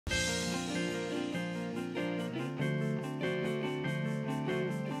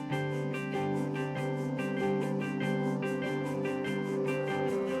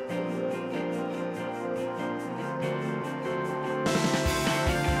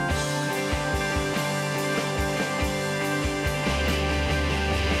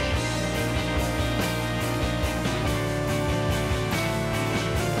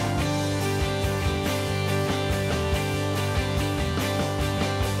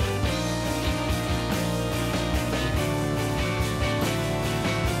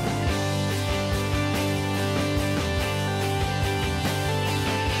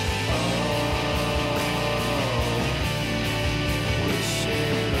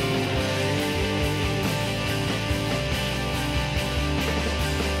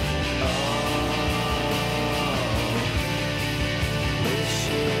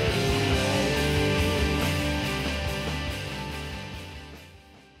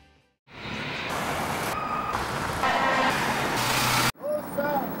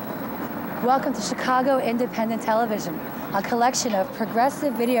Welcome to Chicago Independent Television, a collection of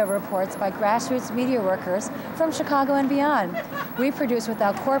progressive video reports by grassroots media workers from Chicago and beyond. We produce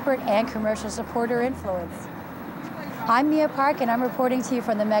without corporate and commercial support or influence. I'm Mia Park, and I'm reporting to you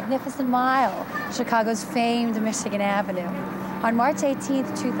from the Magnificent Mile, Chicago's famed Michigan Avenue. On March 18,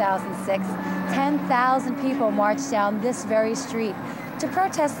 2006, 10,000 people marched down this very street to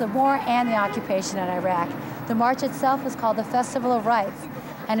protest the war and the occupation in Iraq. The march itself was called the Festival of Rights,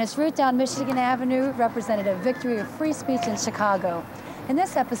 and its route down Michigan Avenue represented a victory of free speech in Chicago. In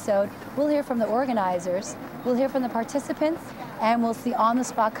this episode, we'll hear from the organizers, we'll hear from the participants, and we'll see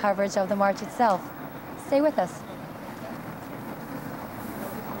on-the-spot coverage of the march itself. Stay with us.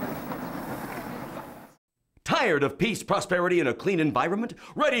 Tired of peace, prosperity, and a clean environment?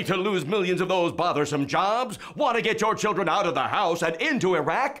 Ready to lose millions of those bothersome jobs? Want to get your children out of the house and into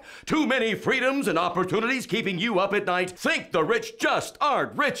Iraq? Too many freedoms and opportunities keeping you up at night? Think the rich just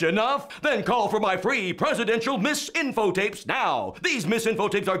aren't rich enough? Then call for my free presidential misinfo tapes now. These misinfo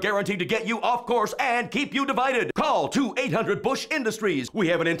tapes are guaranteed to get you off course and keep you divided. Call 800-Bush Industries. We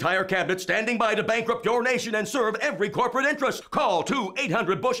have an entire cabinet standing by to bankrupt your nation and serve every corporate interest. Call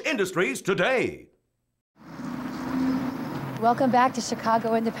 800-Bush Industries today. Welcome back to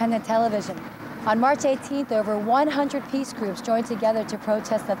Chicago Independent Television. On March 18th, over 100 peace groups joined together to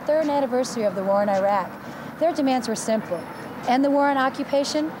protest the 3rd anniversary of the war in Iraq. Their demands were simple: end the war on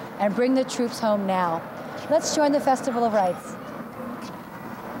occupation and bring the troops home now. Let's join the Festival of Rights.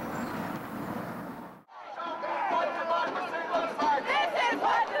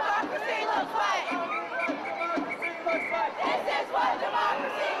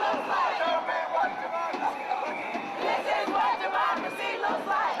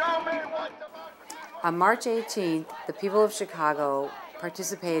 On March 18th, the people of Chicago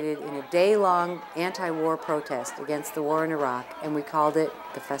participated in a day-long anti-war protest against the war in Iraq, and we called it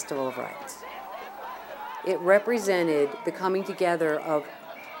the Festival of Rights. It represented the coming together of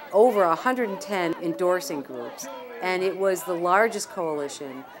over 110 endorsing groups, and it was the largest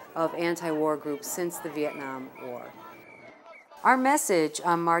coalition of anti-war groups since the Vietnam War. Our message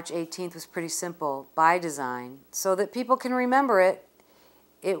on March 18th was pretty simple, by design, so that people can remember it.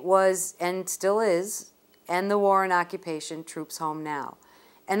 It was, and still is, end the war and occupation, troops home now.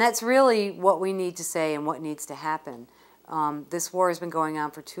 And that's really what we need to say and what needs to happen. This war has been going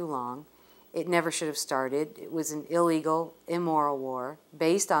on for too long. It never should have started. It was an illegal, immoral war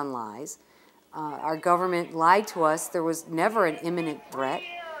based on lies. Our government lied to us. There was never an imminent threat.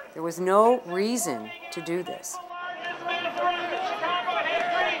 There was no reason to do this.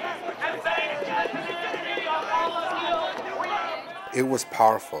 It was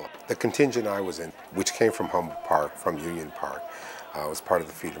powerful. The contingent I was in, which came from Humboldt Park, from Union Park, was part of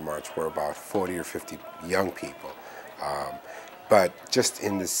the Freedom March. We're about 40 or 50 young people. But just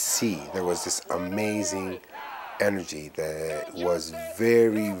in the sea, there was this amazing energy that was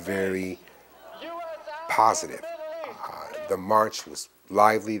very, very positive. The march was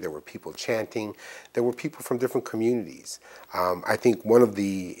lively. There were people chanting. There were people from different communities. I think one of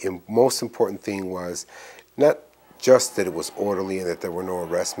the most important thing was not just that it was orderly and that there were no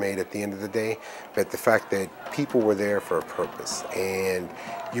arrests made at the end of the day, but the fact that people were there for a purpose. And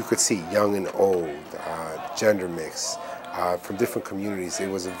you could see young and old, gender mix, from different communities. It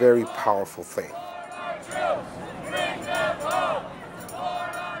was a very powerful thing.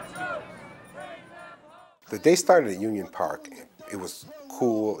 The day started at Union Park. It was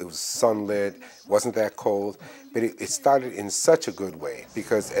cool, it was sunlit, it wasn't that cold, but it started in such a good way,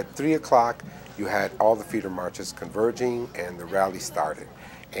 because at 3 o'clock you had all the feeder marches converging and the rally started.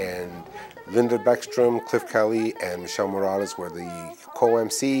 And Linda Beckstrom, Cliff Kelly, and Michelle Morales were the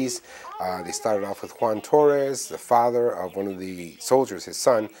co-MCs. They started off with Juan Torres, the father of one of the soldiers. His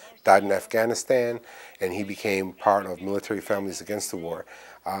son died in Afghanistan, and he became part of Military Families Against the War.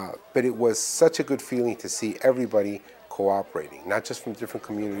 But it was such a good feeling to see everybody cooperating, not just from different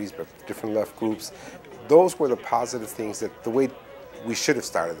communities, but different left groups. Those were the positive things, that the way we should have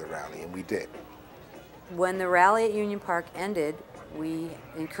started the rally, and we did. When the rally at Union Park ended, we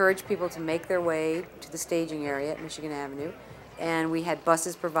encouraged people to make their way to the staging area at Michigan Avenue, and we had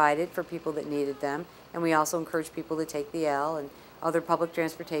buses provided for people that needed them, and we also encouraged people to take the L and other public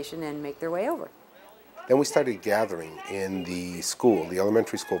transportation and make their way over. Then we started gathering in the school, the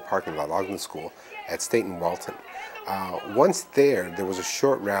elementary school parking lot, Ogden School, at State and Walton. Once there was a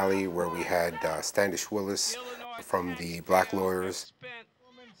short rally where we had Standish Willis from the Black Lawyers,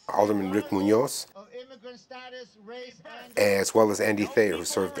 Alderman Rick Munoz, as well as Andy Thayer, who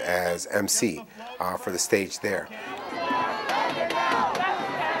served as MC for the stage there.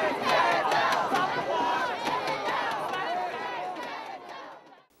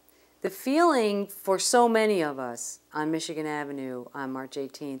 The feeling for so many of us on Michigan Avenue on March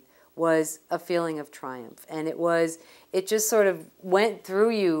 18th was a feeling of triumph. And it just sort of went through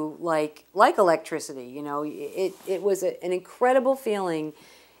you like electricity, you know. It was an incredible feeling,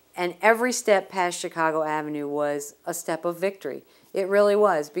 and every step past Chicago Avenue was a step of victory. It really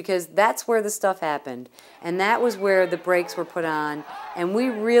was, because that's where the stuff happened, and that was where the brakes were put on, and we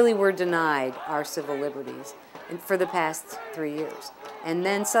really were denied our civil liberties for the past 3 years. And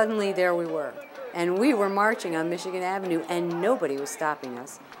then suddenly there we were, and we were marching on Michigan Avenue, and nobody was stopping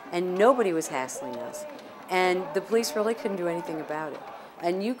us, and nobody was hassling us, and the police really couldn't do anything about it.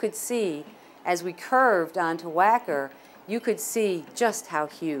 And you could see, as we curved onto Wacker, you could see just how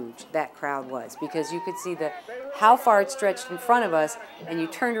huge that crowd was, because you could see how far it stretched in front of us, and you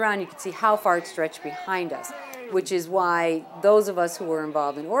turned around, you could see how far it stretched behind us, which is why those of us who were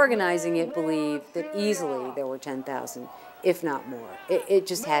involved in organizing it believe that easily there were 10,000, if not more. It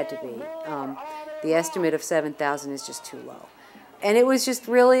just had to be. The estimate of 7,000 is just too low. And it was just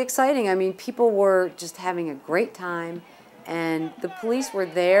really exciting. I mean, people were just having a great time, and the police were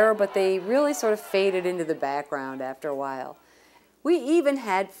there, but they really sort of faded into the background after a while. We even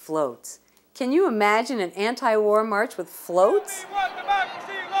had floats. Can you imagine an anti-war march with floats? This is what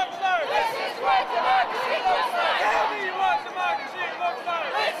democracy looks like. This is what democracy looks like. Tell me what democracy looks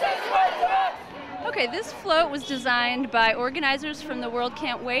like. This is what democracy. Okay, this float was designed by organizers from the World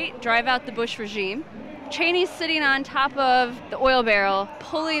Can't Wait, Drive Out the Bush regime. Cheney's sitting on top of the oil barrel,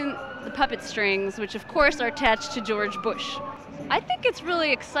 pulling the puppet strings, which of course are attached to George Bush. I think it's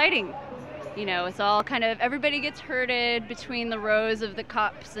really exciting. You know, it's all kind of, everybody gets herded between the rows of the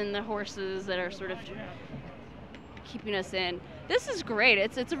cops and the horses that are sort of keeping us in. This is great.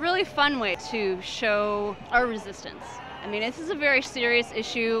 It's a really fun way to show our resistance. I mean, this is a very serious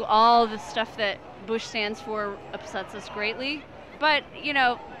issue. All the stuff that Bush stands for upsets us greatly. But, you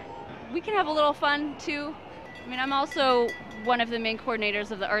know, we can have a little fun too. I mean, I'm also one of the main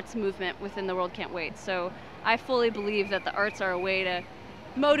coordinators of the arts movement within the World Can't Wait, so I fully believe that the arts are a way to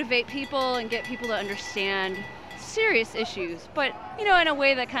motivate people and get people to understand serious issues, but, you know, in a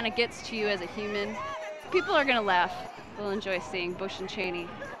way that kind of gets to you as a human. People are going to laugh. They'll enjoy seeing Bush and Cheney.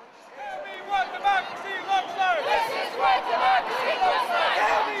 Tell me what democracy looks like. This is what democracy looks like.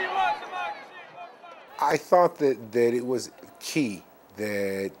 Tell me what democracy looks like. I thought that it was key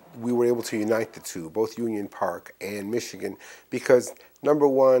that we were able to unite the two, both Union Park and Michigan, because number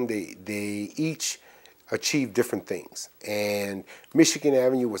one, they each achieved different things. And Michigan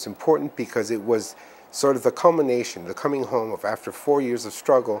Avenue was important because it was sort of the culmination, the coming home of, after 4 years of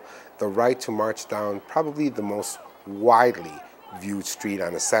struggle, the right to march down probably the most widely viewed street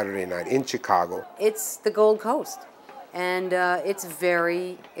on a Saturday night in Chicago. It's the Gold Coast, and it's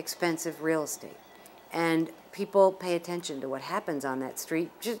very expensive real estate. And people pay attention to what happens on that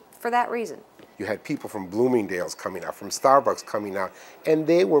street just for that reason. You had people from Bloomingdale's coming out, from Starbucks coming out, and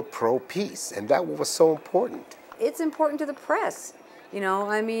they were pro-peace, and that was so important. It's important to the press, you know,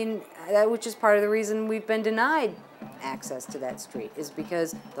 I mean, which is part of the reason we've been denied access to that street, is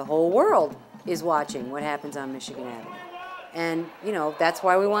because the whole world is watching what happens on Michigan Avenue. And, you know, that's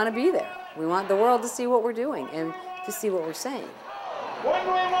why we want to be there. We want the world to see what we're doing and to see what we're saying. What do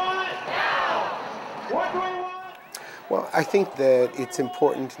we want now? What do we want? Well, I think that it's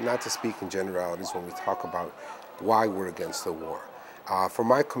important not to speak in generalities when we talk about why we're against the war. For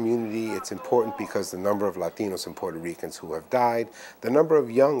my community, it's important because the number of Latinos and Puerto Ricans who have died, the number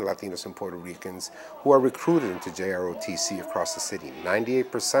of young Latinos and Puerto Ricans who are recruited into JROTC across the city,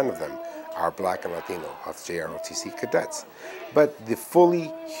 98% of them are Black and Latino of JROTC cadets. But the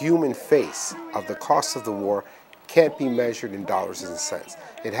fully human face of the cost of the war can't be measured in dollars and cents.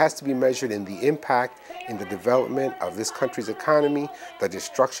 It has to be measured in the impact in the development of this country's economy, the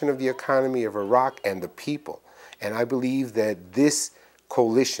destruction of the economy of Iraq, and the people. And I believe that this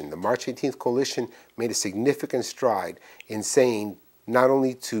coalition, the March 18th coalition, made a significant stride in saying not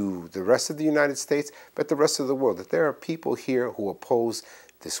only to the rest of the United States, but the rest of the world, that there are people here who oppose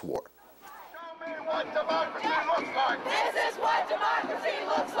this war. Show me what democracy looks like. This is what democracy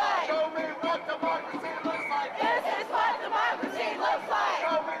looks like. Show me what democracy looks like. This is what democracy looks like.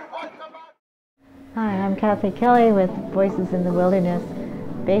 Show me what democracy. Hi, I'm Kathy Kelly with Voices in the Wilderness,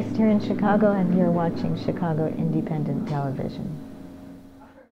 based here in Chicago, and you're watching Chicago Independent Television.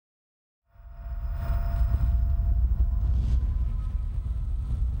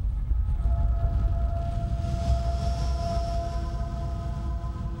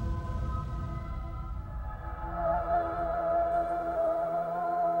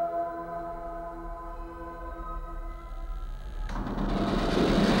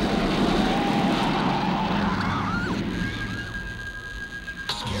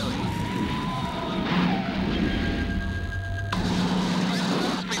 Scary.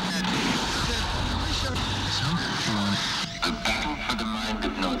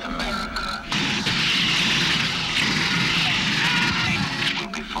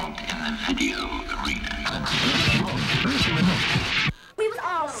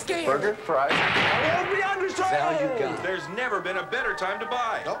 Burger, fries. Oh, we understand. Value gun. There's never been a better time to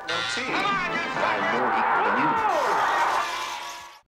buy. Nope, no tea. Come on, I'm more equal than you.